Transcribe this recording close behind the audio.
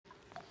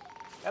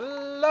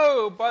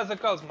Hello, boys and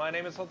girls. My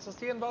name is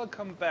Hotsusty and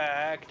welcome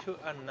back to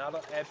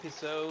another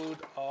episode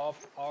of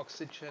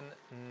Oxygen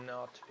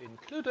Not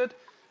Included.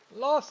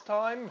 Last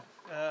time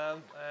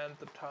and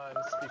the times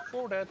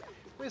before that,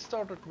 we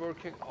started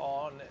working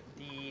on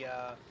the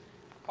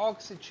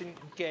oxygen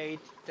gate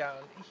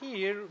down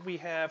here. We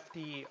have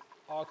the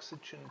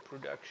oxygen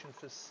production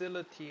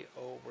facility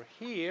over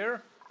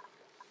here,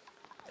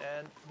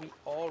 and we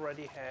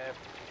already have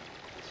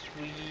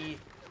 3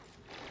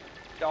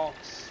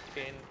 docks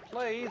in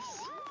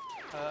place.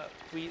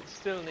 We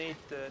still need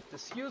the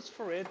suits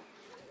for it,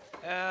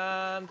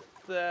 and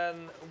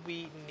then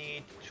we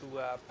need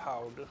to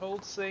power the whole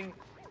thing,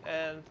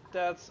 and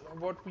that's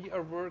what we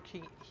are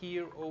working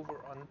here over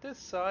on this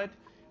side,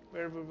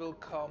 where we will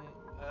come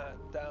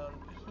down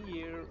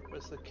here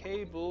with a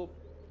cable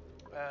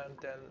and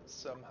then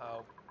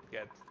somehow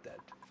get that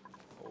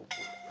over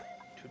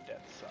to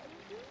that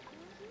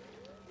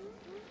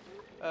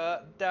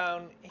side.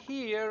 Down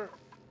here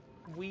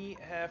we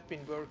have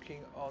been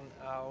working on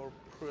our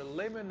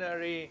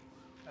preliminary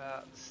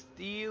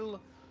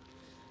steel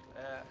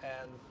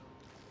and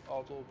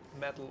also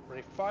metal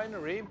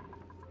refinery,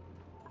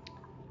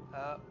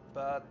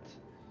 but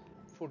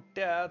for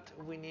that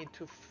we need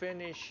to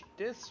finish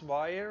this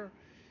wire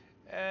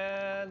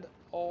and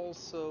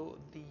also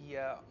the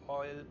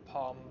oil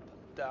pump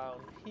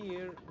down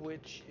here,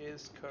 which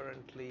is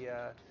currently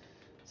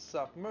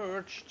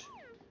submerged,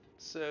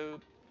 so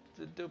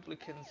the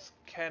duplicants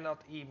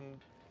cannot even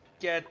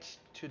get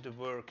to the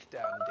work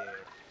down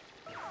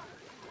there.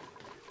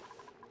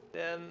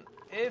 Then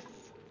if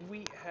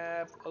we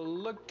have a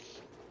look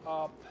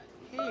up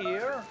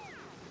here,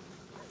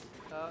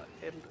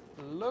 it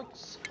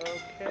looks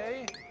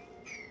okay.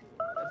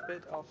 A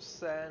bit of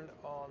sand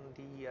on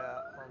the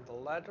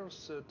ladder,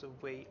 so the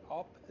way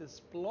up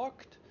is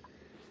blocked.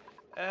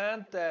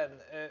 And then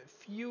a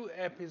few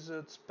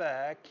episodes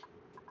back,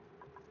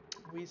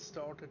 we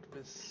started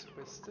with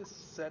this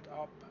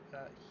setup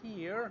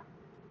here.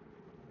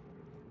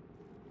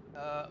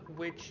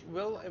 Which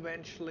will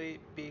eventually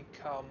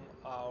become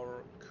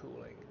our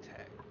cooling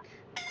tank.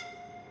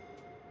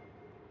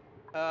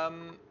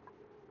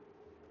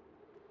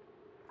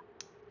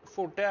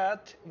 For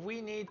that,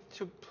 we need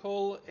to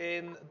pull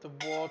in the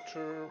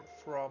water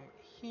from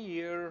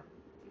here.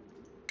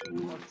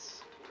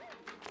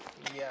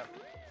 Yeah.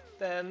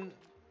 Then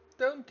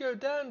don't go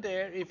down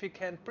there if you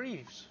can't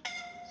breathe.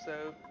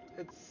 So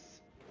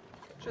it's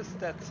just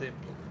that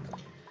simple.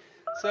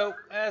 So,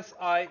 as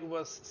I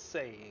was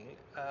saying,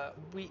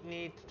 we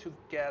need to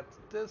get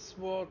this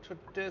water,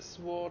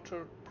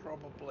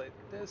 probably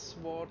this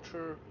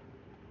water,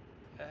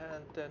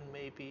 and then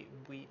maybe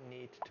we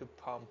need to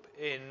pump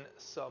in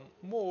some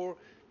more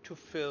to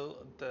fill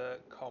the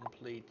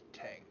complete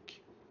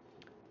tank.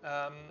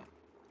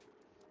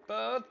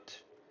 But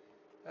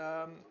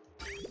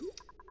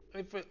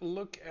if we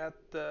look at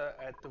the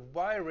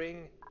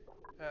wiring,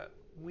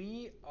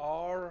 we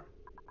are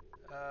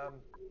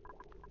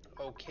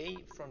okay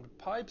from the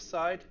pipe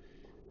side,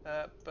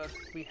 but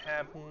we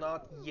have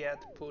not yet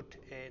put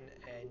in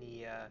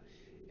any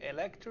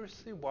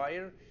electricity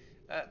wire.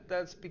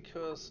 That's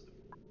because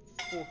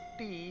for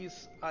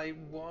these I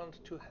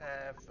want to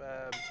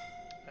have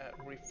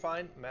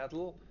refined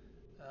metal,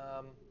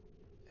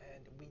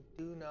 and we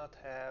do not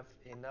have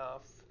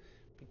enough,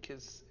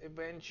 because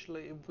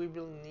eventually we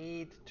will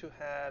need to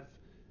have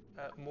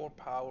more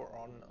power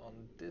on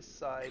this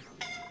side.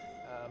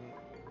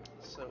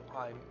 So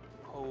I'm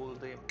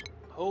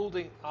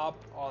holding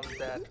up on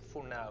that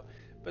for now.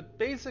 But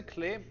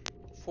basically,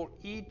 for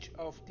each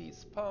of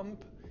these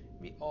pump,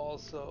 we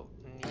also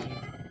need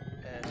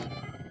an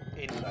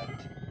inlet.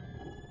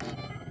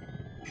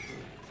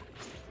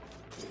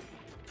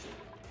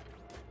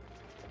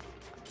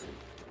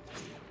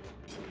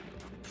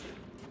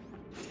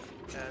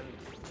 And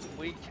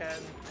we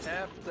can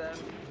have them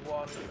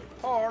one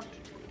apart.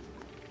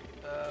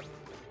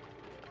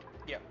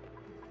 Yeah,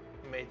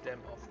 made them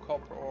of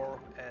copper ore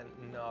and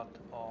not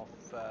of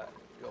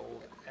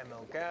gold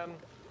amalgam,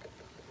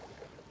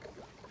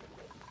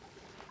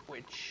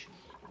 which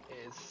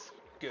is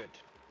good.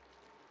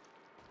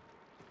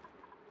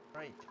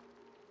 Right,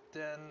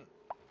 then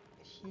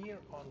here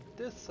on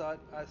this side,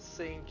 I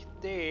think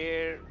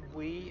there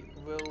we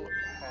will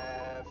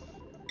have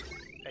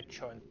a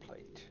joint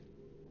plate,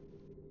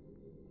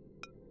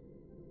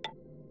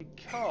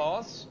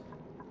 because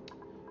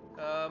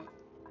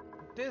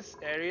this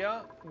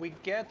area we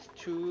get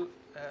to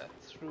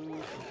through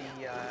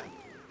the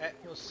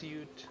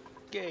atmosphere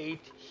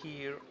gate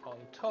here on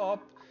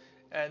top,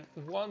 and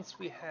once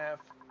we have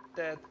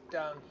that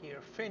down here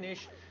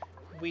finished,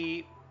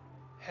 we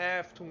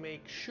have to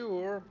make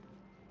sure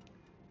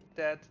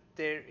that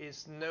there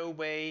is no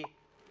way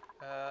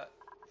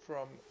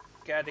from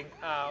getting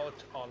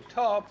out on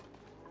top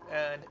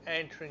and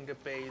entering the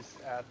base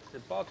at the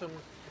bottom,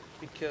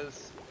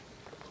 because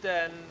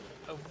then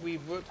we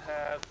would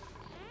have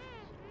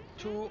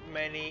too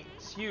many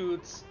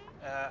suits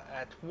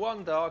at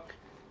one dock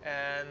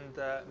and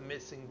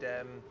missing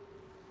them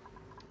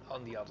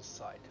on the other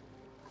side.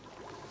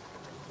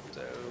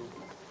 So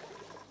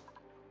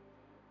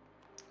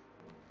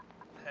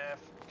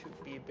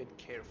bit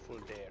careful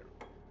there.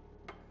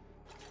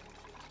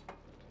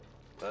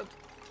 But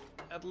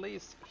at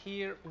least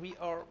here we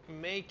are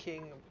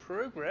making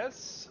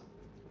progress.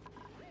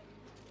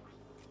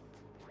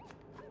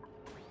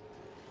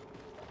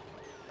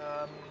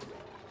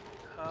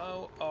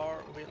 How are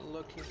we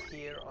looking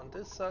here on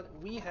this side?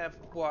 We have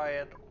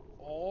wired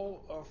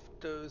all of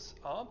those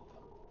up.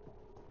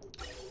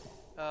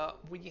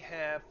 We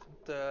have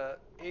the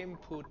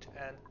input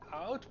and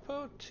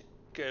output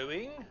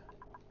going.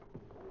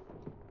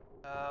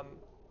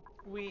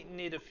 We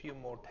need a few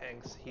more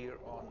tanks here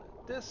on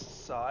this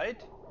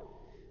side.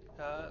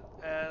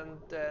 And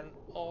then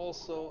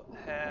also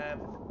have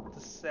the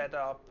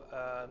setup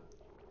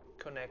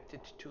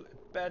connected to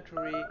a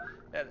battery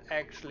that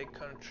actually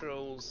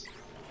controls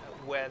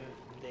when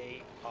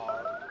they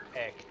are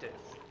active.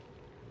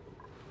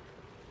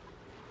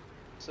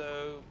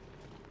 So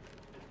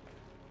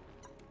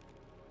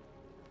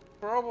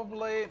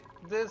probably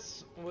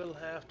this will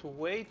have to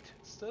wait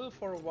still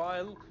for a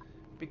while,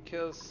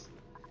 because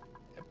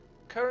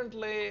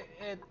currently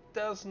it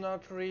does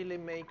not really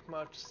make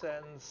much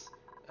sense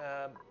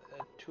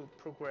to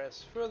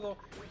progress further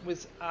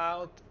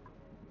without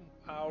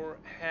our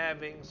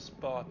having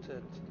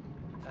spotted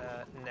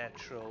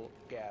natural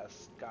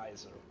gas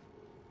geyser.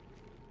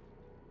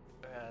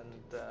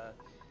 And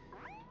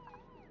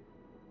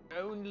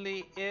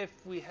only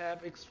if we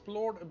have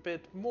explored a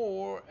bit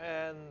more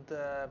and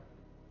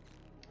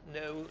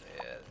know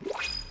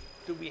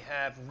do we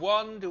have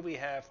one, do we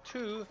have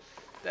two,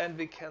 then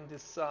we can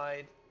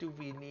decide, do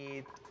we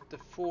need the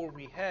 4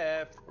 we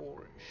have,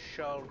 or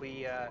shall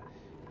we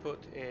put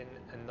in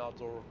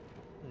another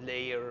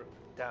layer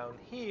down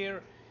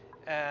here.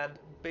 And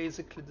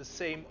basically the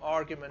same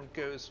argument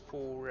goes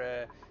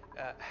for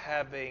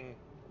having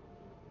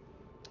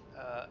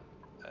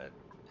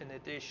an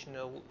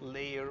additional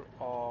layer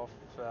of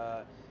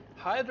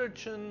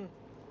hydrogen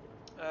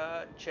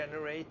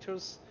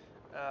generators,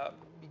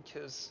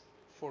 because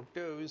for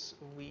those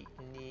we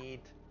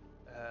need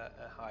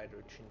a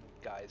hydrogen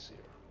geyser,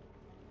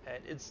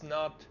 and it's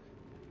not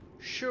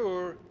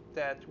sure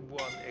that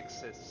one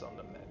exists on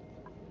the map.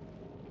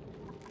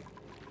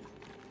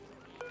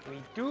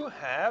 We do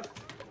have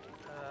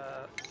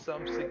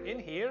something in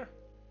here.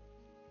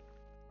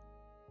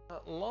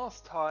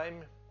 Last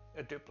time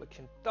a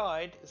duplicant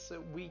died,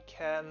 so we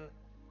can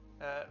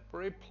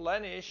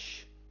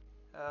replenish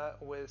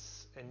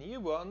with a new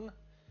one.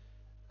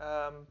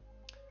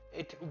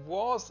 It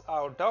was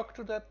our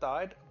doctor that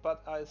died,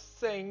 but I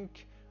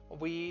think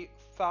we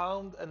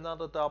found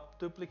another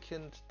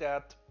duplicant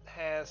that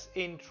has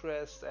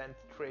interest and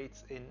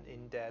traits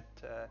in that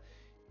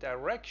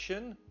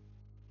direction.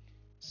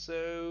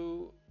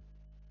 So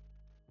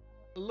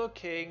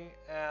looking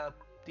at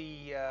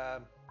the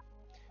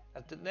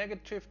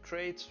negative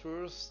traits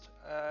first,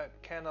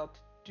 cannot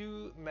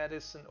do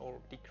medicine or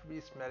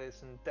decrease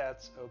medicine,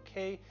 that's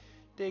okay.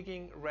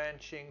 Digging,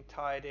 ranching,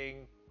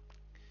 tidying,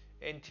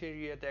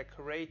 interior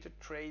decorated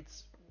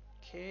traits,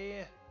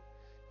 okay,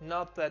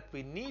 not that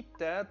we need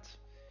that.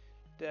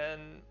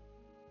 Then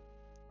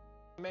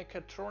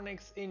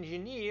mechatronics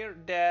engineer,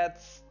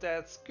 that's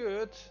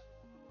good,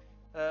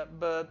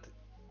 but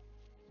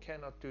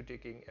cannot do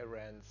digging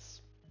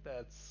errands,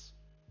 that's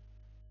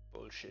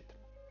bullshit.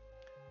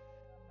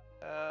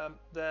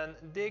 Then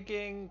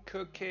digging,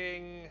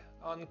 cooking,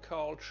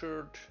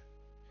 uncultured,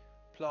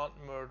 plant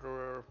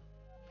murderer,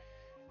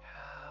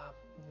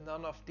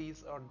 none of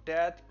these are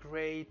that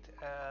great,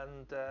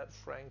 and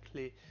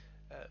frankly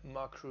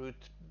muckroot,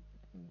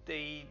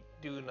 they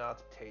do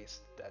not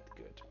taste that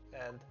good,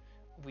 and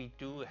we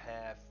do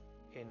have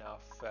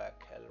enough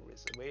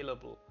calories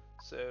available,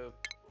 so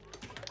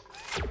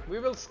we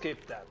will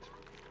skip that.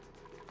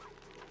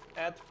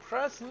 At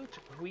present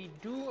we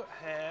do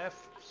have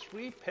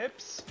 3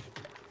 pips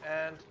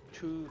and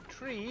 2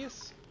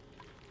 trees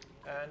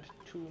and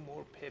 2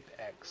 more pip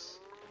eggs.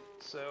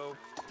 So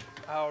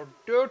our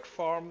dirt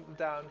farm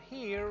down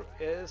here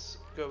is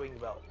going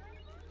well.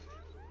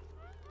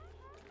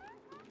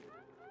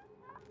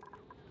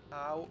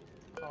 How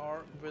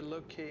are we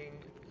looking?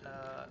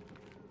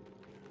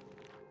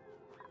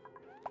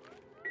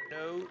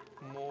 No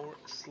more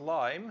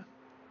slime.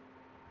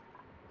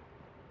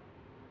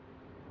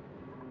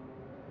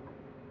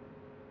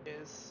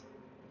 Is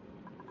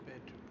a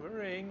bit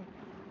worrying,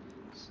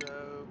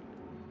 so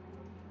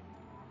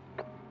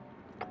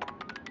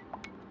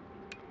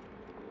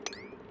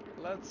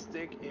let's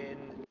dig in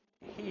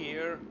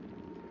here,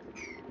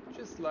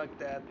 just like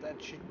that.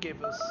 That should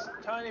give us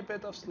a tiny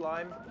bit of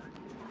slime.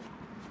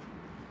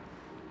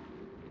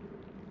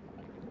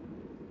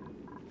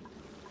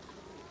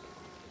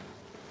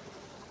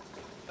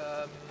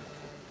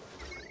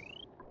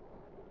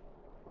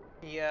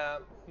 Yeah,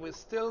 we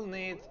still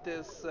need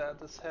this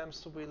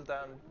hamster wheel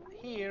down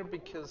here,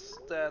 because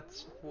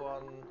that's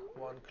one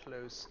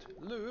closed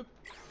loop.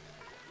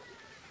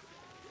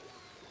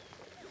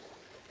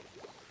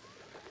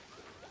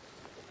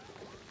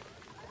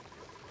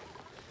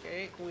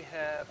 Okay, we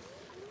have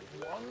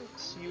 1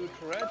 suit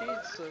ready,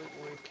 so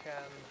we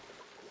can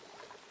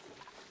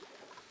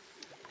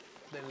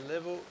definitely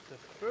level the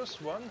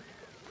first one.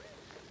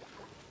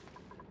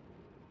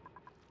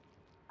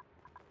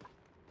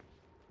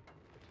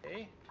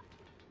 Okay.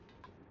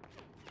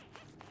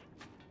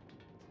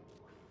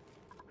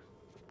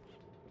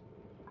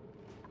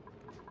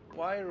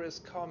 Wire is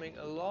coming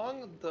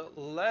along. The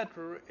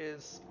ladder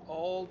is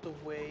all the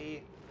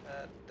way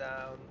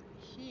down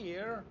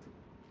here.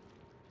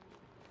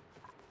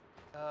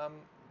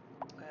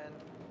 And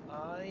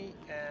I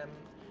am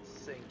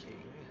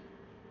thinking,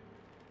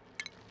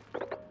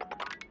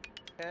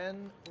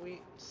 can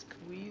we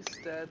squeeze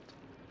that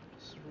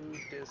through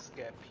this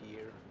gap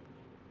here?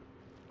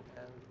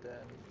 And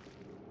then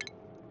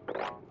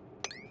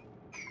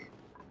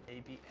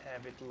maybe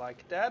have it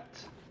like that.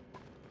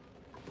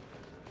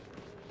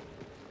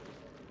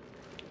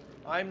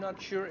 I'm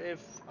not sure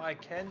if I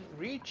can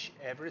reach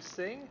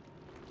everything,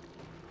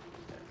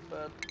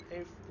 but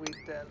if we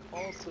then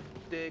also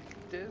dig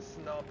this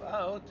knob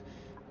out,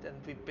 then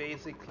we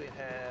basically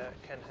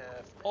can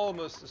have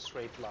almost a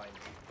straight line.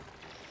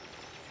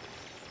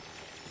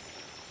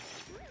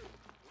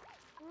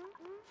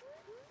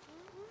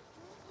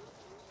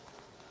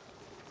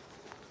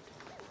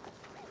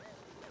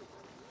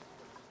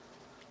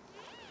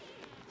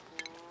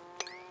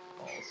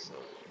 Also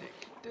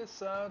dig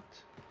this out.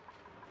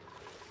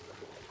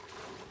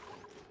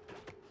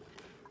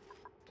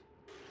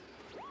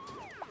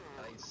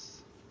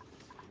 Nice.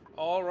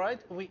 Alright,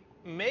 we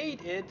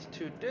made it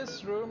to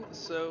this room,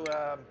 so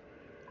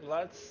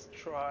let's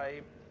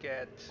try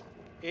get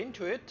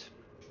into it.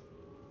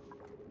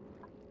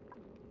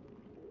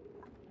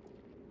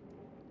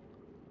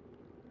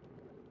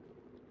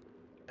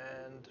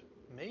 And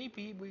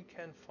maybe we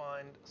can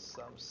find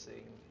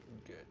something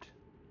good.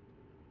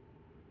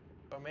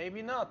 Or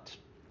maybe not.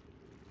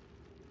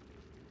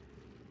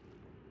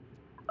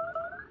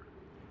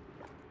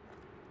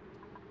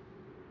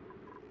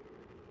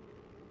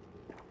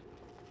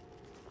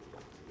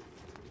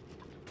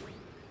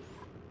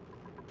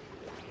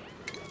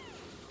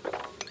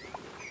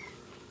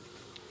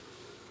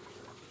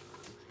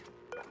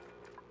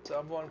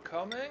 Someone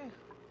coming?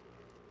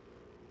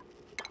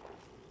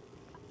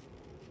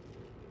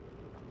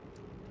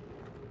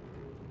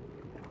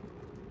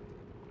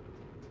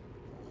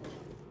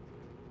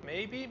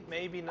 Maybe,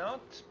 maybe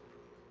not.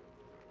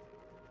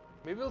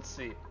 We will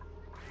see.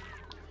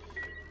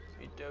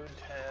 We don't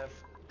have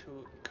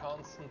to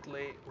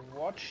constantly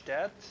watch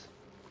that.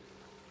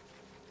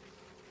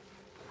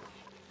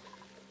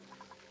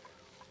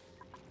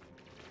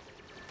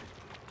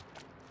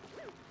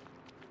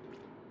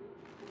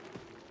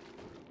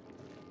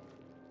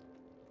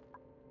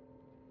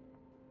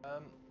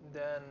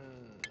 Then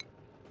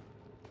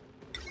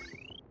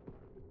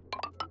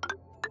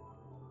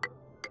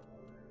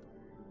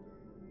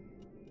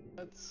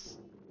let's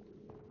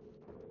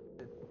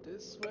do it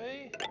this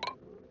way,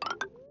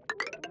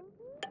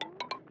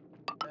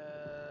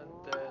 and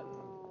then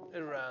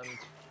around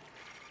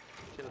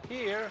till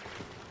here,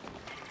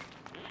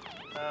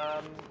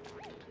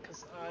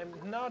 because I'm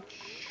not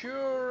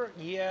sure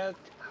yet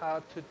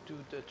how to do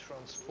the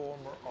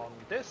transformer on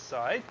this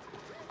side,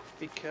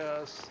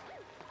 because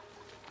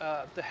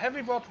the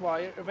heavy bot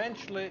wire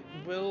eventually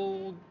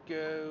will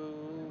go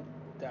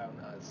down,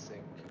 I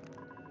think.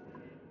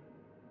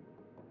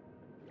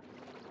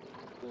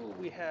 Ooh,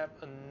 we have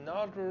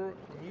another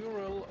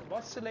neural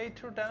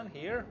oscillator down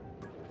here,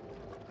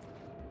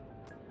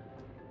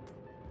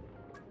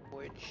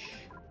 which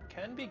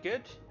can be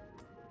good.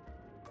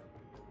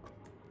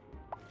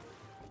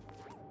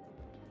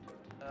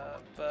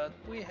 But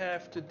we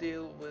have to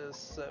deal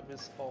with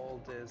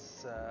all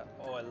this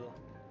oil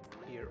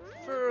here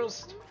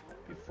first,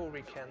 before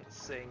we can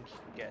think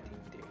getting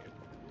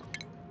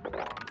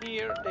there.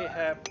 Here they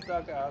have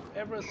dug out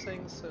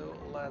everything, so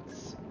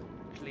let's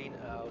clean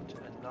out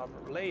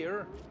another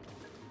layer.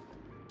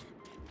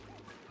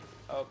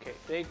 Okay,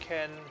 they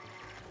can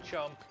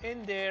jump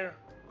in there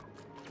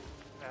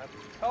at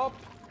the top,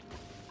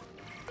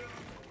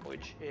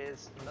 which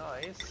is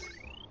nice,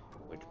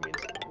 which means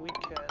we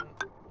can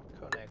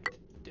connect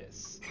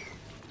this.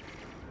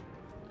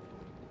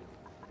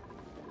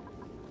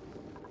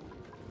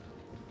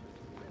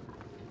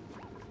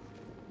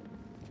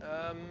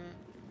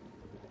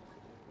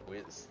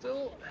 We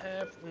still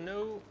have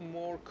no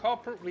more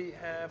copper. We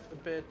have a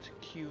bit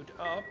queued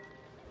up,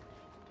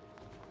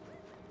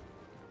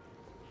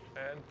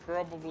 and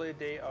probably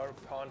they are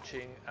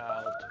punching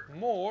out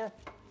more.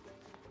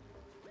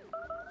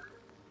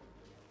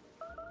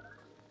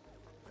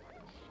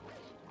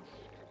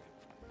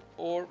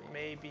 Or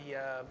maybe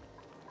they're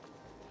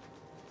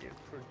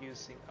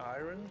producing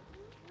iron.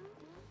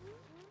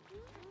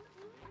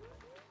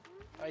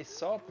 I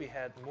thought we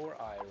had more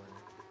iron.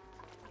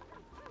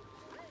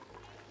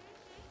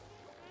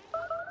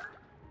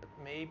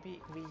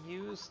 Maybe we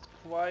used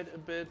quite a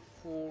bit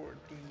for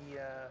the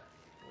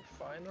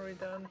refinery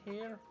down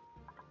here.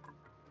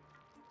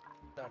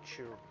 Not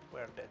sure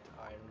where that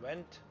iron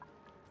went.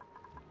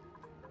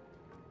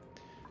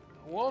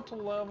 Water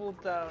level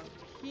down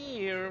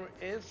here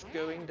is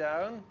going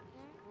down,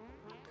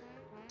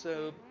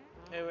 so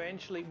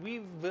eventually we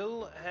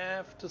will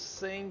have to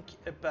think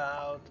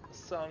about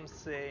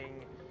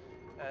something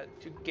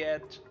to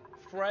get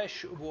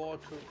fresh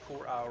water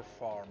for our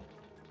farm.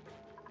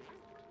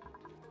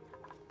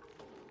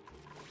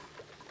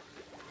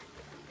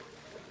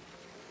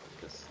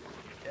 Because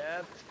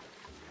that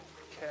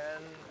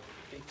can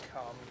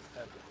become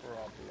a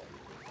problem.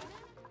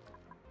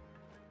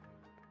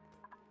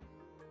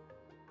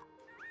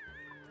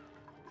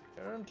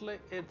 Currently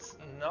it's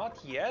not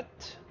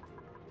yet,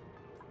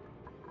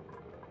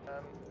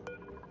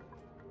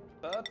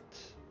 but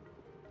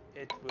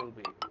it will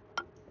be.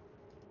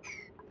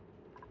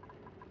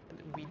 And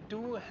we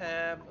do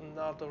have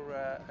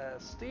another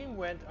steam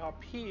vent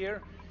up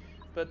here,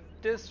 but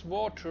this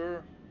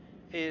water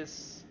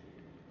is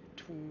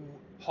too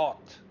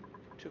hot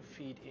to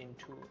feed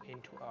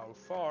into our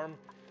farm,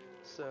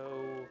 so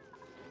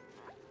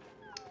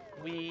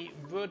we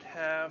would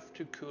have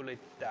to cool it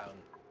down.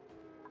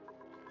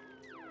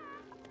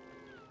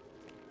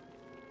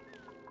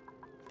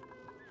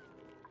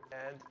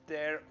 And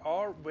there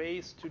are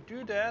ways to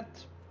do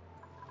that,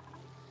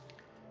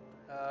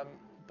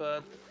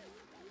 but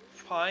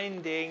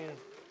finding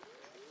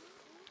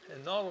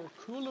another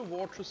cooler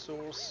water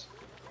source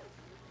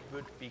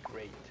would be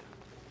great.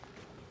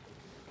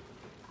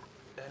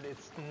 And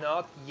it's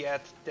not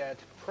yet that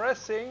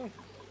pressing,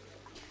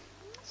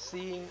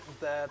 seeing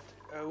that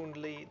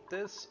only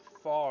this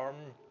farm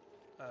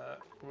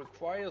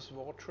requires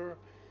water,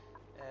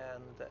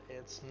 and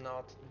it's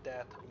not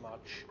that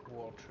much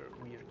water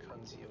we're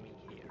consuming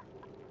here.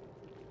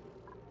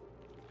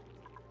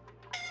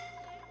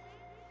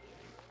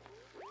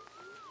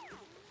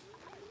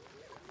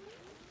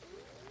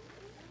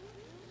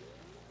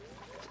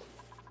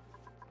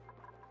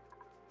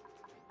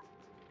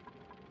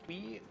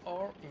 We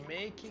are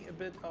making a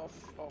bit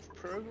of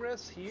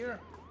progress here.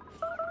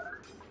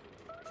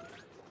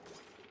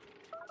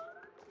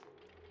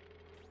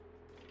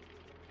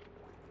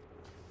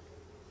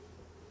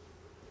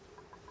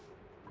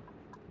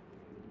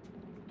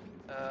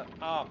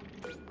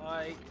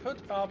 I put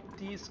up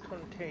these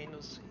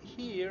containers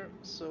here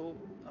so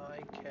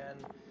I can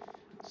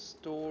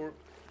store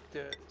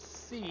the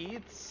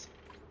seeds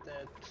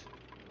that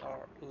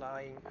are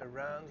lying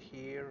around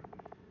here.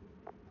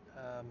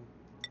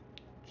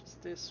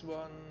 Just this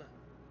one.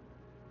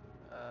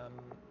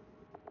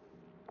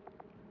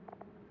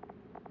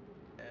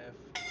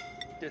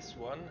 This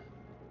one.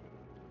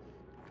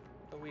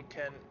 So we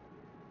can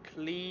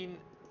clean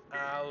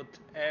out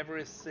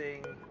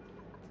everything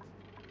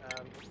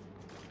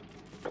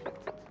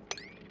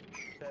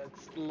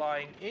that's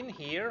lying in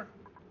here,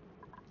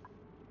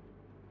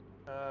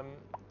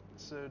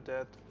 so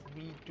that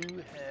we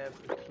do have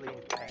a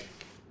clean tank.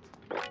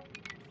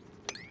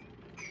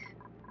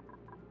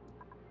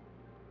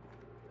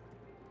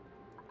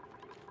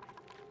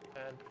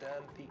 And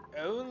then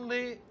the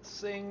only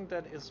thing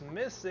that is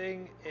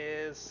missing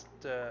is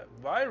the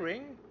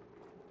wiring,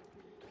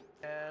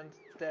 and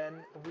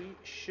then we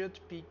should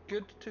be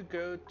good to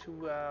go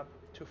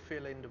to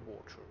fill in the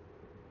water.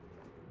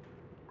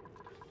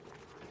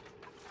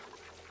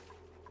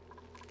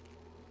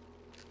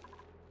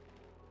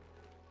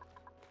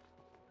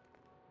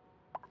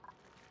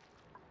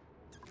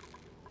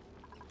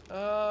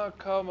 Oh,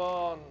 come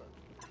on.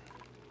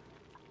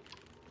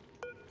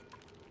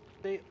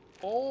 They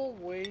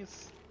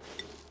always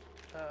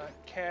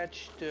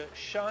catch the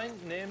shine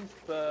nymph,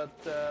 but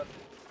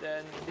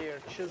then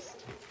they're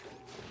just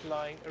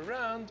flying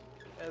around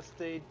as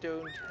they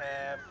don't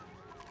have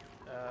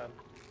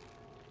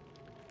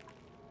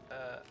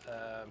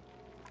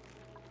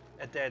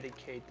a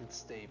dedicated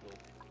stable.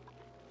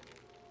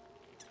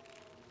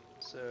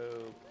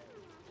 So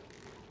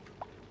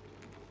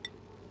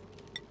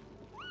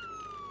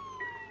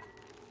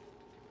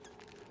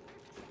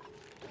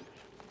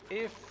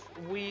if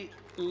we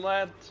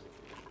let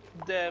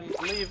them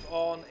live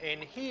on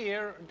in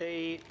here,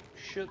 they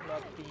should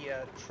not be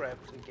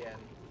trapped again.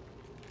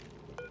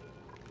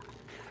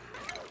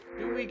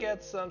 Do we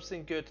get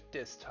something good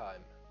this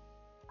time?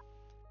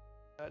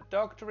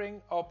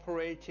 Doctoring,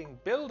 operating,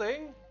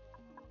 building,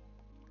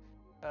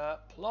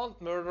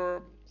 plant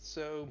murder,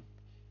 so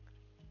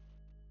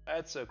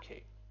that's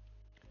okay.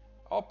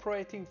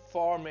 Operating,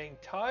 farming,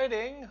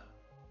 tiding,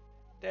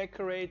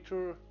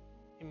 decorator,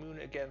 immune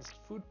against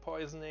food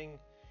poisoning,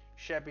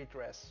 shabby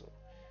dresser.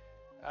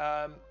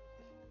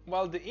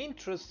 While the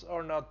interests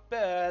are not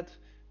bad,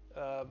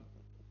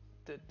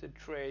 the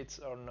traits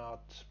are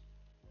not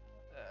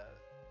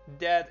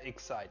that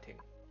exciting.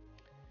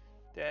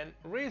 Then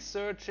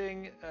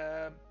researching,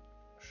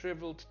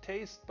 shriveled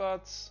taste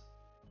buds,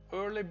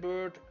 early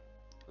bird,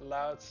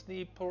 loud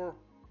sleeper,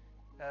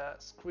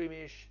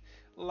 squeamish.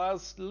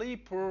 Loud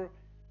sleeper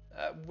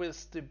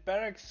with the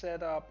barrack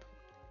setup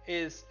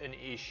is an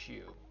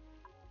issue.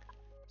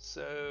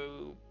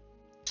 So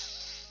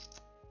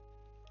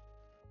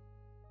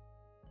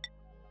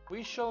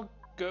we shall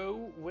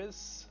go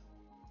with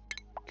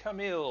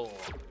Camille.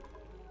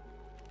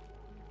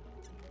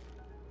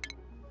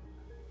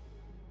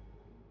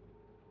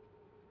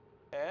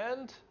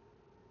 And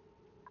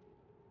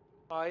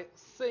I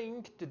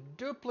think the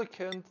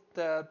duplicant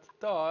that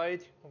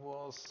died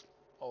was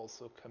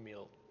also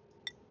Camille.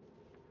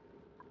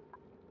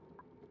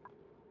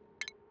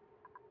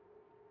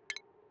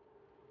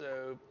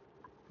 So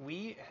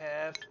we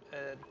have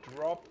a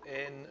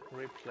drop-in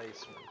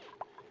replacement.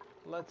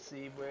 Let's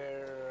see,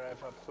 where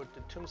have I put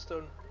the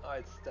tombstone? Ah,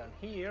 it's down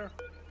here.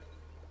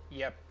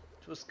 Yep,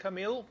 it was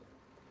Camille.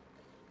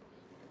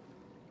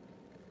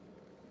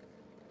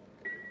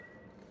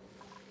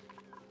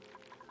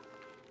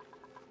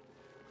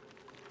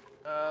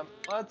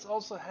 Let's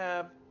also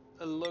have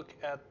a look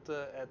at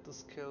the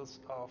skills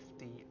of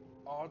the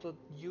other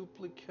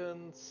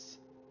duplicants.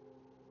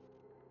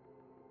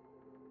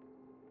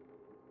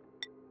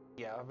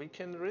 Yeah, we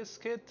can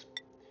risk it.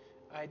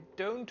 I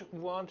don't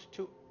want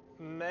to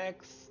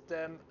max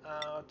them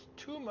out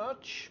too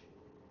much.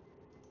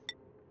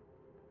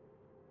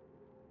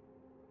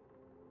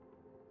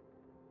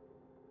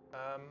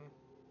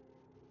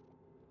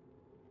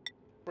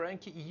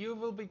 Frankie, you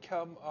will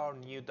become our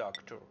new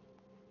doctor.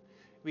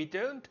 We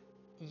don't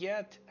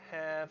yet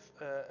have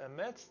a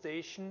med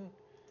station,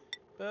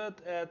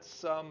 but at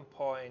some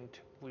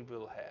point we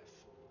will have.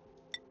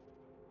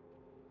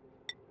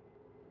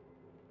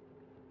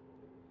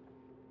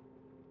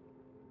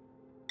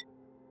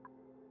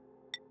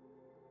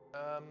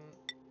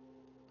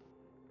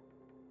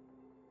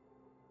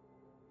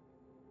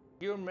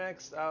 You're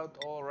maxed out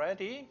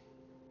already.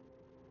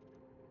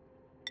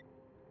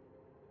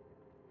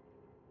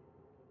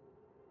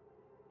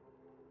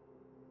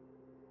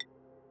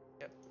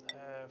 Yep,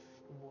 have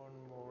one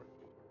more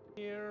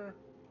here.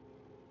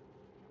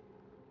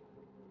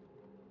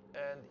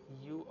 And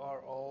you are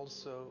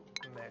also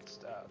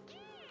maxed out.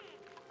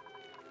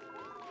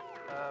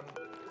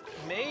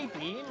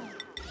 Maybe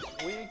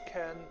we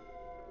can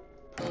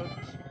put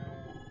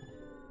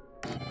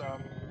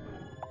some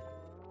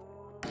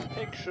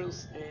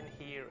pictures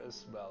in here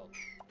as well.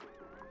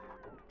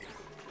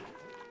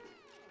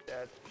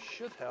 That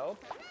should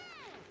help.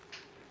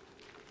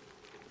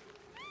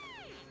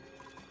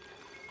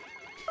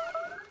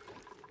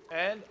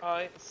 And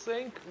I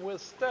think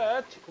with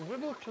that we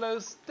will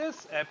close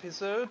this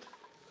episode,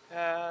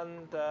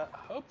 and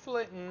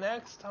hopefully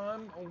next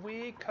time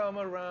we come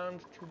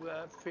around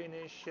to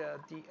finish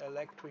the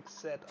electric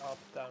setup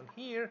down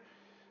here,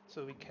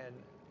 so we can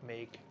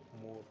make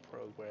more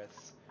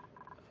progress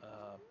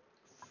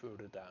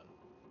further down.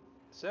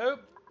 So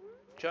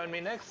join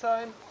me next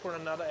time for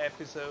another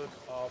episode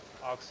of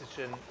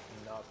Oxygen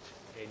Not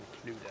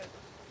Included.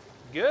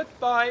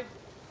 Goodbye!